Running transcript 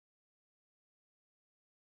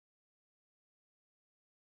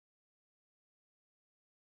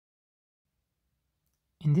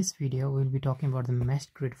In this video, we will be talking about the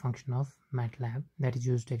meshed grid function of Matlab that is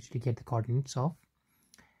used to actually get the coordinates of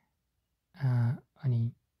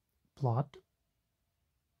any plot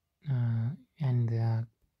and the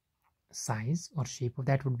size or shape of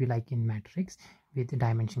that would be like in matrix with the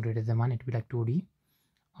dimension greater than 1. It would be like 2D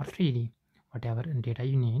or 3D, whatever data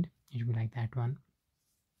you need, it will be like that one.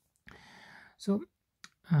 So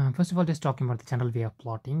first of all, just talking about the general way of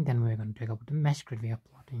plotting, then we're going to talk about the meshed grid way of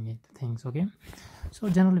plotting it, things. Okay, so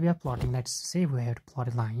general way of plotting, let's say we have to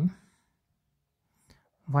plot a line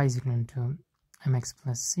y is equal to mx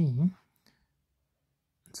plus c.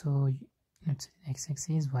 So let's say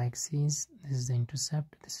x-axis, y-axis, this is the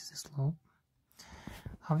intercept, this is the slope.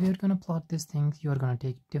 How you're going to plot this thing, you are going to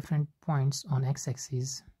take different points on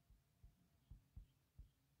x-axis,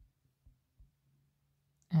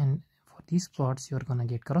 and for these plots you're going to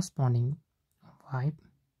get corresponding y,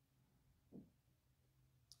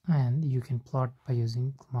 and you can plot by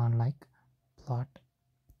using command like plot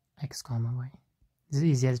x comma y. This is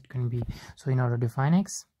easy as it can be. So in order to define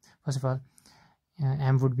x, first of all,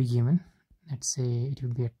 m would be given. Let's say it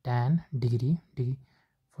would be a tan degree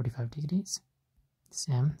 45 degrees. It's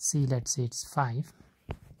m. C, let's say it's 5.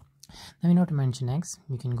 Now in order to mention x,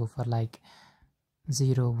 you can go for like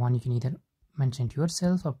 0, 1. You can either mention it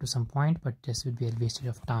yourself up to some point, but this would be a wastage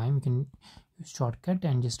of time. You can use shortcut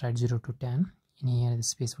and just write 0 to 10. In here the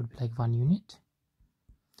space would be like 1 unit.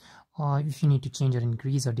 Or if you need to change or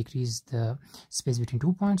increase or decrease the space between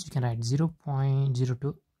 2 points, you can write 0.0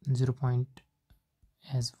 to 0.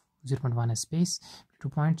 As 0.1 as space, 2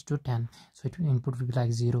 points to 10. So input would be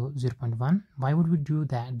like 0, 0.1. Why would we do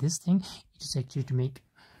that? This thing, it is actually to make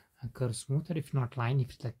a curve smoother, if not line. If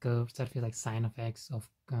it's like curved surface, like sine of x of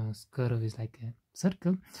curve is like a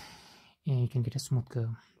circle, and you can get a smooth curve.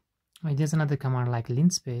 There's another command like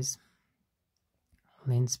linspace,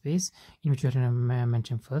 in which you have to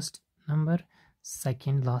mention first number,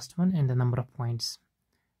 second last one, and the number of points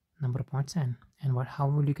n. And how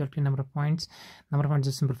will you calculate number of points? Number of points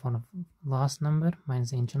is a simple form of last number minus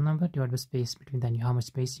the initial number divided by space between them. How much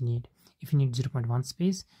space you need. If you need 0.1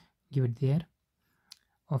 space, give it there.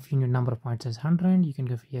 Or if you need number of points as 100, you can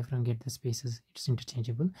go here and get the spaces. It's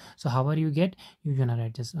interchangeable. So however you get, you're gonna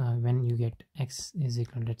write this when you get x is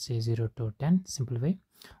equal to, let's say 0 to 10, simple way.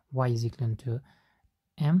 Y is equal to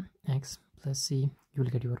mx plus c. You will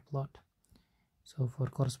get your plot. So for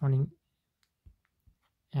corresponding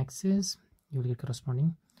x's, you will get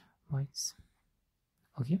corresponding y's.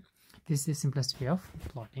 Okay, this is the simplest way of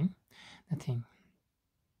plotting the thing.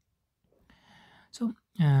 So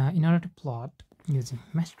in order to plot using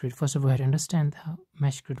meshed grid, first of all, we have to understand how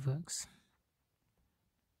meshed grid works.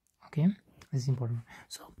 Okay, this is important.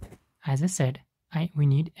 So as I said, we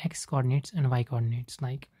need x coordinates and y coordinates,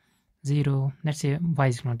 like 0, let's say y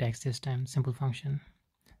is equal to x this time, simple function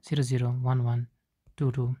 0 0 1 1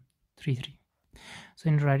 2 2 3 3. So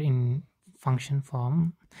in write in function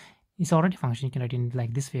form, it's already function, you can write in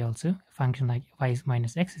like this way also, function like y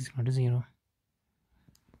minus x is equal to 0.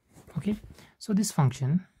 Okay, so this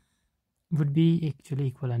function would be actually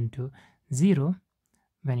equivalent to 0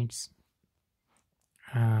 when it's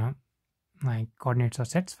like coordinates are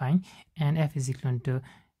satisfying, and f is equal to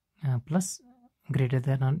plus greater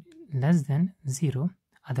than or less than 0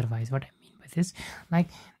 otherwise. What I mean by this, like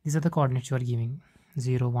these are the coordinates you are giving,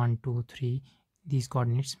 0 1 2 3, these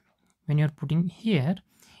coordinates. When you're putting here,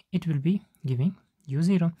 it will be giving you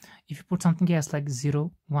 0. If you put something else like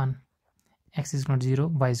 0 1, x is equal to 0,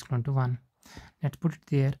 y is equal to 1, let's put it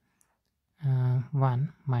there,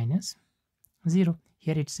 1 minus 0.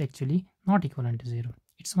 Here it's actually not equivalent to 0,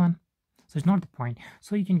 it's 1, so it's not the point.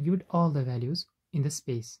 So you can give it all the values in the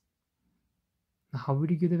space. Now how would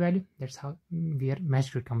you give the value? That's how where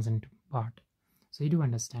meshed grid comes into part. So you do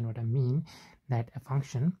understand what I mean, that a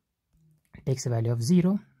function takes a value of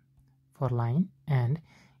 0 for line and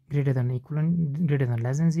greater than equivalent, greater than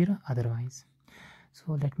less than 0 otherwise.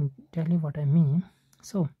 So let me tell you what I mean.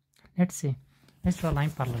 So let's say, let's draw a line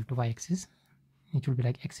parallel to y-axis. It will be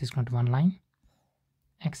like x is equal to 1 line,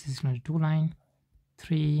 x is equal to 2 line,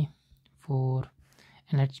 3 4,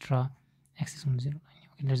 and let's draw x is equal to 0 line.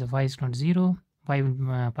 Okay, there's a y is equal to 0, y will be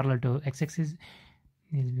parallel to x-axis,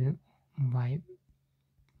 this will be y9,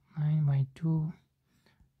 y2,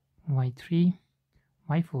 y3,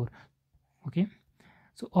 y4. Okay,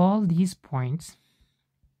 so all these points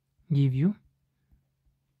give you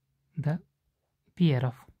the pair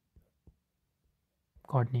of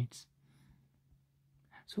coordinates.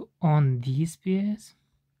 So on these pairs,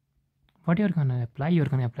 what you're going to apply, you're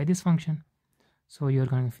going to apply this function. So you're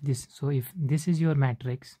going to this, so if this is your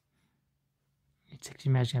matrix, it's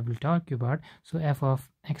actually magic I will talk you about. So f of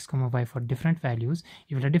x comma y for different values,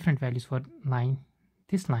 if you have different values for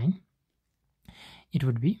this line, it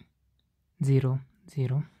would be 0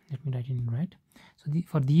 0. Let me write it in red. So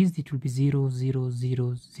for these it will be 0 0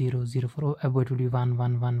 0 0 0. For above it will be 1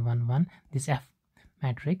 1 1 1 1. This f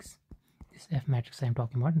matrix I am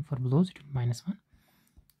talking about, and for below it will be -1.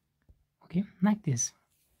 Okay, like this.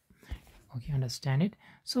 Okay, understand it.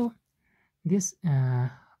 So this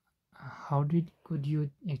how could you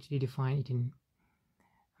actually define it in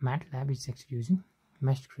Matlab? It's actually using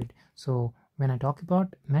mesh grid. So when I talk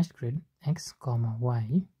about mesh grid, x comma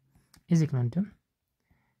y is equal to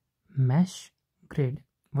mesh grid,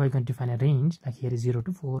 we're going to define a range, like here is 0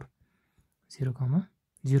 to 4, 0 comma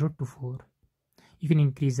 0 to 4. You can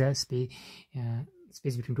increase the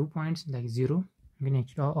space between 2 points, like 0. You can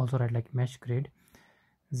actually also write like mesh grid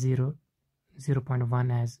 0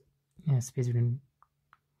 0.1 as space between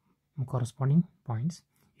corresponding points.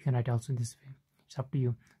 You can write also this way. It's up to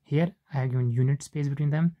you. Here I have given unit space between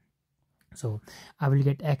them, so I will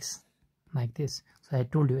get x like this. So I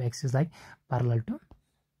told you x is like parallel to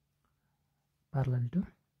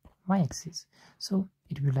y-axis. So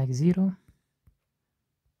it will be like 0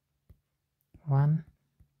 1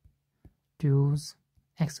 2's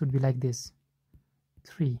x would be like this,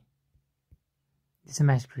 3. This is a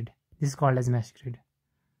mesh grid. This is called as mesh grid.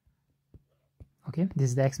 Okay, this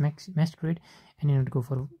is the x mesh grid, and you need to go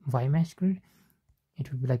for y mesh grid. It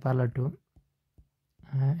would be like parallel to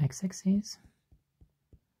x-axis.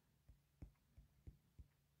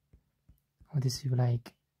 Oh, this is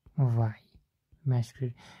like y mesh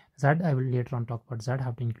grid. Z, I will later on talk about Z,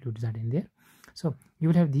 how to include Z in there. So you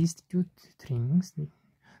will have these two things.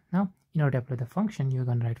 Now in order to apply the function, you're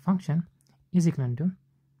going to write function is equal to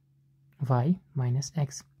y minus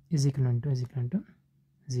x is equal to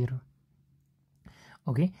 0.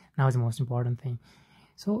 Okay, now is the most important thing.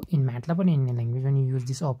 So in Matlab or in any language, when you use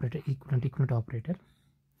this operator, equivalent operator,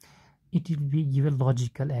 it will be give a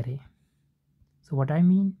logical array. So what I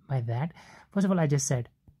mean by that, first of all, I just said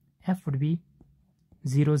f would be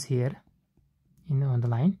zeros here on the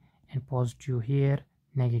line, and positive here,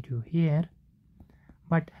 negative here.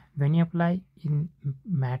 But when you apply in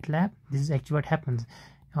Matlab, this is actually what happens.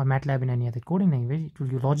 Or Matlab in any other coding language, it will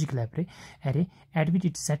be logical array at which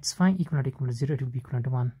it's satisfying equal to 0, it will be equal to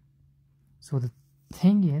 1. So the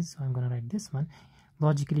thing is, so I'm going to write this one,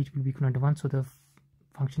 logically it will be equal to 1. So the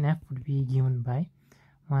function f would be given by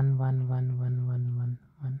 1 1 1 1 1 1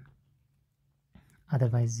 1,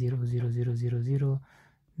 otherwise 0 0 0 0 0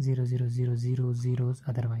 0 0 0 0 zeros,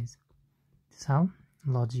 otherwise. This is how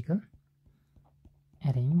logical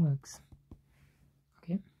arraying works.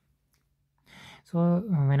 Okay, so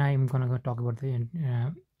when I'm gonna go talk about the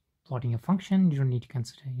plotting a function, you don't need to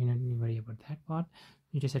consider, you don't need to worry about that part.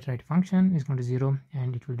 You just set write function is going to 0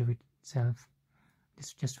 and it will do it itself. This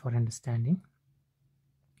is just for understanding.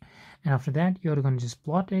 And after that, you're going to just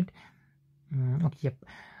plot it. Okay, yep.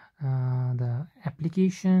 The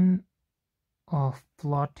application of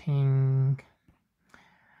plotting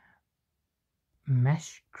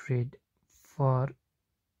mesh grid for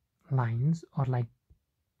lines, or like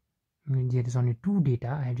there is only 2 data,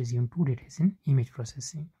 I have just given 2 data in image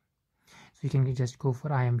processing. So you can just go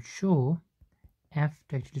for I am show f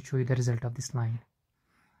to actually show you the result of this line.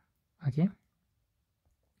 Okay,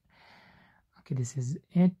 this is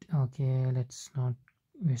it. Okay, let's not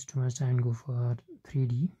waste too much time and go for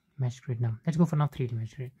 3D mesh grid now. Let's go for now 3D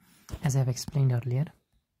mesh grid. As I have explained earlier,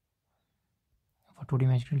 for 2D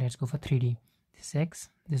mesh grid, let's go for 3D. This is x,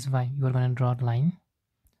 this is y. You are going to draw a line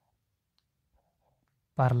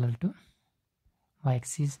parallel to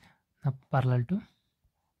y-axis, parallel to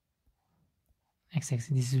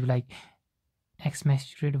x-axis. This is like x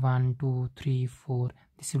mesh grid 1 2 3 4.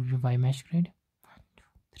 This will be y mesh grid 1 2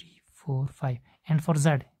 3 4 5. And for z,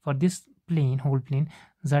 for this plane, whole plane,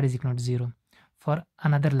 z is equal to 0. For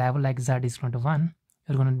another level like z is equal to 1,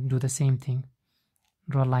 you're going to do the same thing.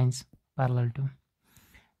 Draw lines parallel to.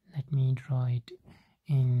 Let me draw it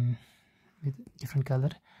in with different color.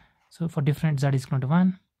 So for different z is equal to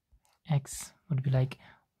 1, x would be like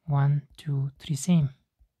 1 2 3, same,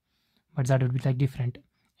 but z would be like different.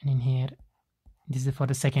 And in here, this is for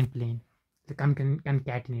the second plane, the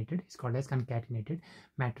concatenated, it's called as concatenated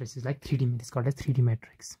matrix, is like 3D, it's called as 3D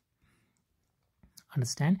matrix.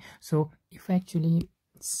 Understand? So if I actually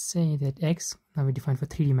say that x, now we define for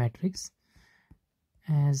 3D matrix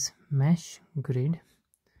as mesh grid,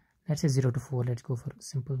 let's say 0 to 4, let's go for a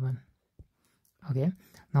simple one. Okay,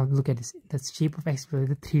 now look at this, the shape of x is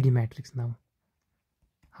the 3D matrix. Now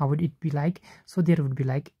how would it be like? So there would be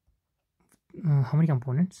like how many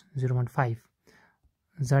components? 0 1 5.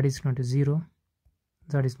 Z is equal to 0,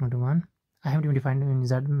 Z is equal to 1. I haven't even defined in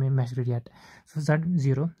Z mesh grid yet. So Z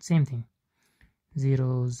 0, same thing.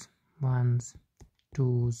 Zeros, ones,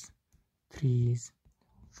 twos, threes,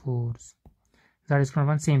 fours. Z is equal to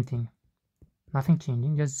 1, same thing. Nothing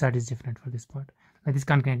changing, just Z is different for this part. Like this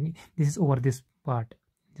concurrently, this is over this part.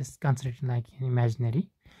 Just consider it like an imaginary.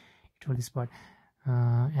 It for this part.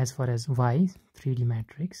 As far as Y, 3D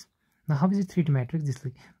matrix. Now how is it 3D matrix?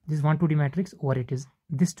 This 1 2D matrix, or it is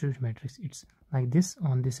this 2D matrix. It's like this.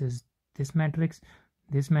 On this is this matrix,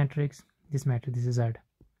 this matrix, this matrix. This is Z,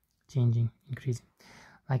 changing, increasing.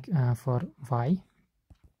 Like for Y,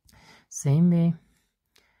 same way.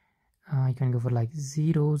 You can go for like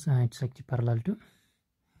zeros. It's like parallel to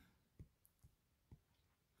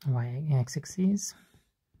Y axis.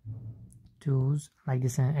 Twos like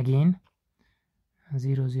this again.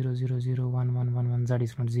 0 0 0 0 1 1 1 1. Z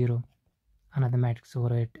is equal to 0. Another matrix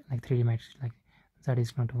over it, like 3D matrix, like Z is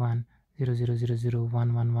equal to 1 0 0 0 0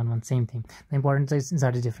 1 1 1 1. Same thing. The importance is Z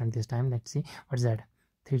is different this time. Let's see what's Z.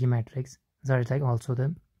 3D matrix. Z is like also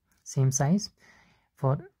the same size.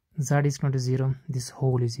 For Z is equal to 0, this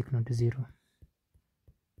whole is equal to 0.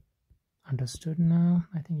 Understood now?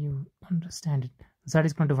 I think you understand it. Z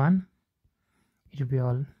is equal to 1. It will be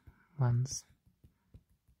all ones.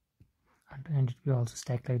 And it will also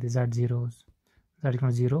stack like the Z zeros. Z is equal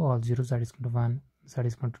to 0, all zeros. Z is equal to 1. Z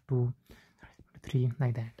is equal to 2. Z is equal to 3,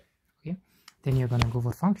 like that. Okay. Then you're gonna go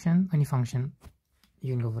for function. Any function,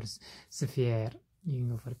 you can go for sphere. You can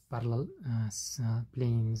go for parallel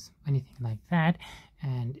planes, anything like that,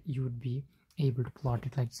 and you would be able to plot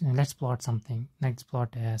it like let's plot something. Let's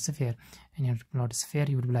plot a sphere, and you have to plot a sphere.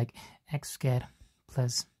 You would be like x square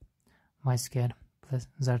plus y square plus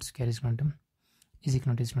z square is equal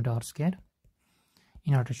to r square.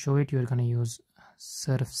 In order to show it, you are going to use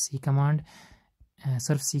surf c command,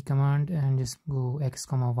 and just go x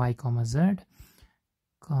comma y comma z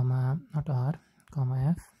comma not r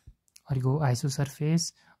comma f, or you go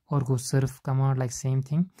isosurface or go surf command, like same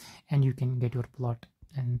thing, and you can get your plot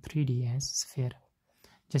and 3D as sphere.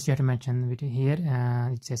 Just you have to mention it here.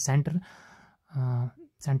 It's a center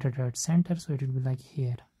dot center, so it will be like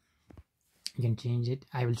here. You can change it.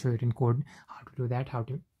 I will show it in code how to do that, how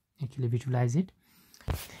to actually visualize it.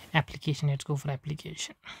 Application, let's go for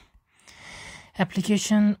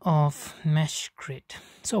application of mesh grid.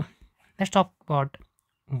 So let's talk about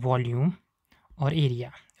volume or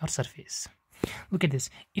area or surface. Look at this.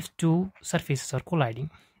 If two surfaces are colliding,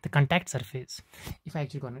 the contact surface, if I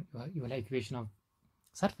actually gonna your equation of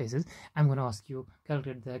surfaces, I'm gonna ask you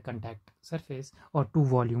calculate the contact surface or two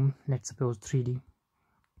volume. Let's suppose 3D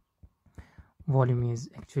volume is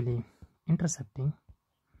actually intercepting.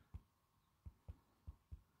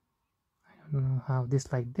 I don't know how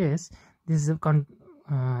this like this is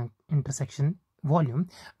a intersection volume.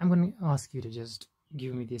 I'm going to ask you to just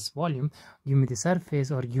give me this volume, give me the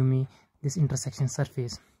surface, or give me this intersection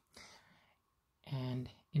surface. And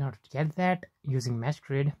in order to get that, using mesh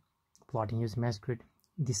grid, plotting using mesh grid,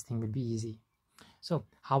 this thing will be easy. So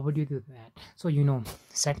how would you do that? So you know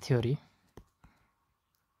set theory.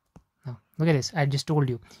 Now look at this. I just told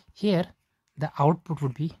you here the output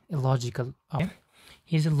would be a logical output.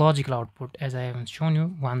 Here's a logical output, as I have shown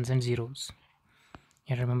you, ones and zeros.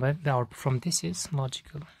 You remember the output from this is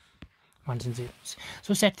logical, ones and zeros.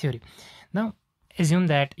 So set theory. Now assume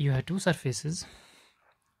that you have two surfaces.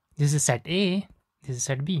 This is set A, this is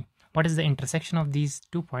set B. What is the intersection of these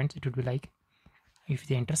 2 points? It would be like, if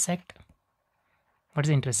they intersect, what is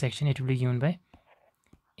the intersection? It will be given by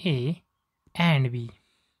A and B.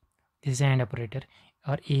 This is AND operator,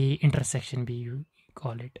 or A intersection B, you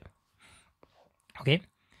call it. Okay,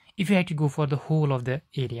 if you had to go for the whole of the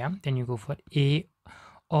area, then you go for A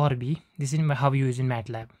or B. This is how you use in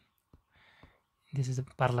Matlab. This is a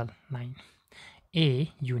parallel line,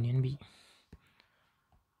 A union B.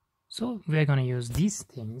 So we are going to use these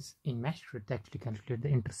things in mesh grid to actually calculate the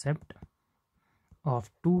intercept of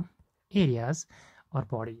two areas or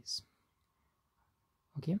bodies.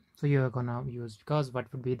 Okay, so you are gonna use, because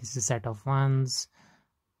what would be, this is a set of ones,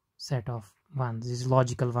 this is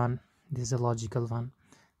logical one, this is a logical one,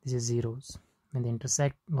 this is zeros. When they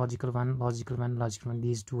intersect, logical one,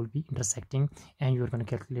 these two will be intersecting, and you are going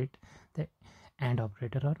to calculate the AND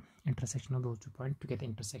operator or intersection of those 2 points to get the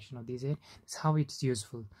intersection of these areas. That's how it's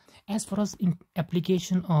useful. As far as in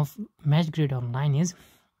application of mesh grid online is,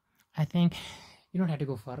 I think you don't have to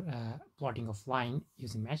go for plotting of line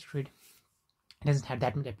using mesh grid. It doesn't have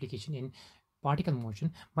that much application in particle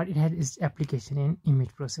motion, but it has its application in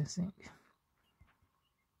image processing.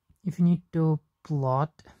 If you need to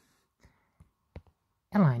plot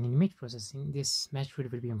a line in image processing, this mesh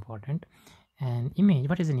grid will be important. An image.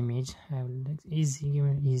 What is an image?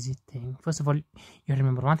 Easy thing. First of all, you have to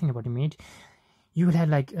remember one thing about image. You will have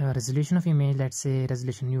like a resolution of image. Let's say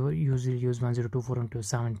resolution you usually use 1024 into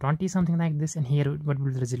 720, something like this. And here, what will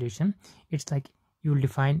be the resolution? It's like you will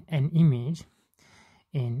define an image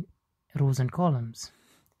in rows and columns,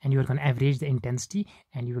 and you are going to average the intensity,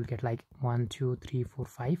 and you will get like 1 2 3 4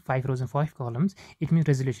 5 rows and 5 columns. It means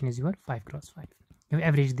resolution is your 5 cross 5. You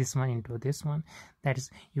average this one into this one. That is,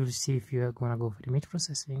 you will see if you are going to go for image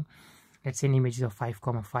processing. Let's say an image is of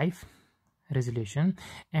 5,5 resolution,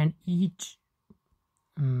 and each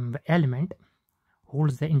element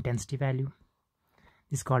holds the intensity value.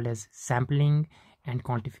 This is called as sampling and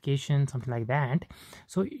quantification, something like that.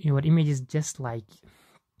 So your image is just like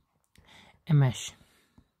a mesh,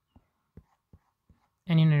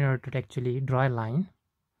 and in order to actually draw a line,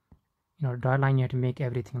 you have to make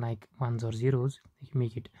everything like ones or zeros. You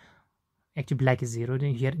make it actually black is 0.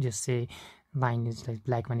 Here just say line is like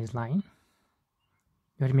black one is line.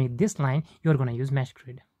 You have to make this line. You're going to use mesh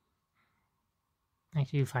grid.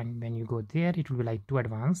 Actually, you find when you go there, it will be like too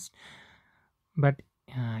advanced, but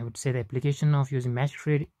I would say the application of using mesh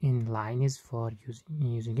grid in line is for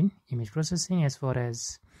using in image processing. As far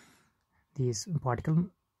as these particle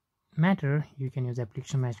matter, you can use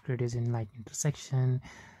application mesh grid is in like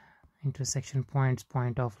intersection points,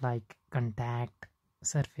 point of like contact,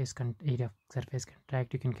 area of surface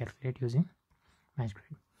contact. You can calculate using mesh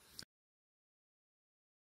grid.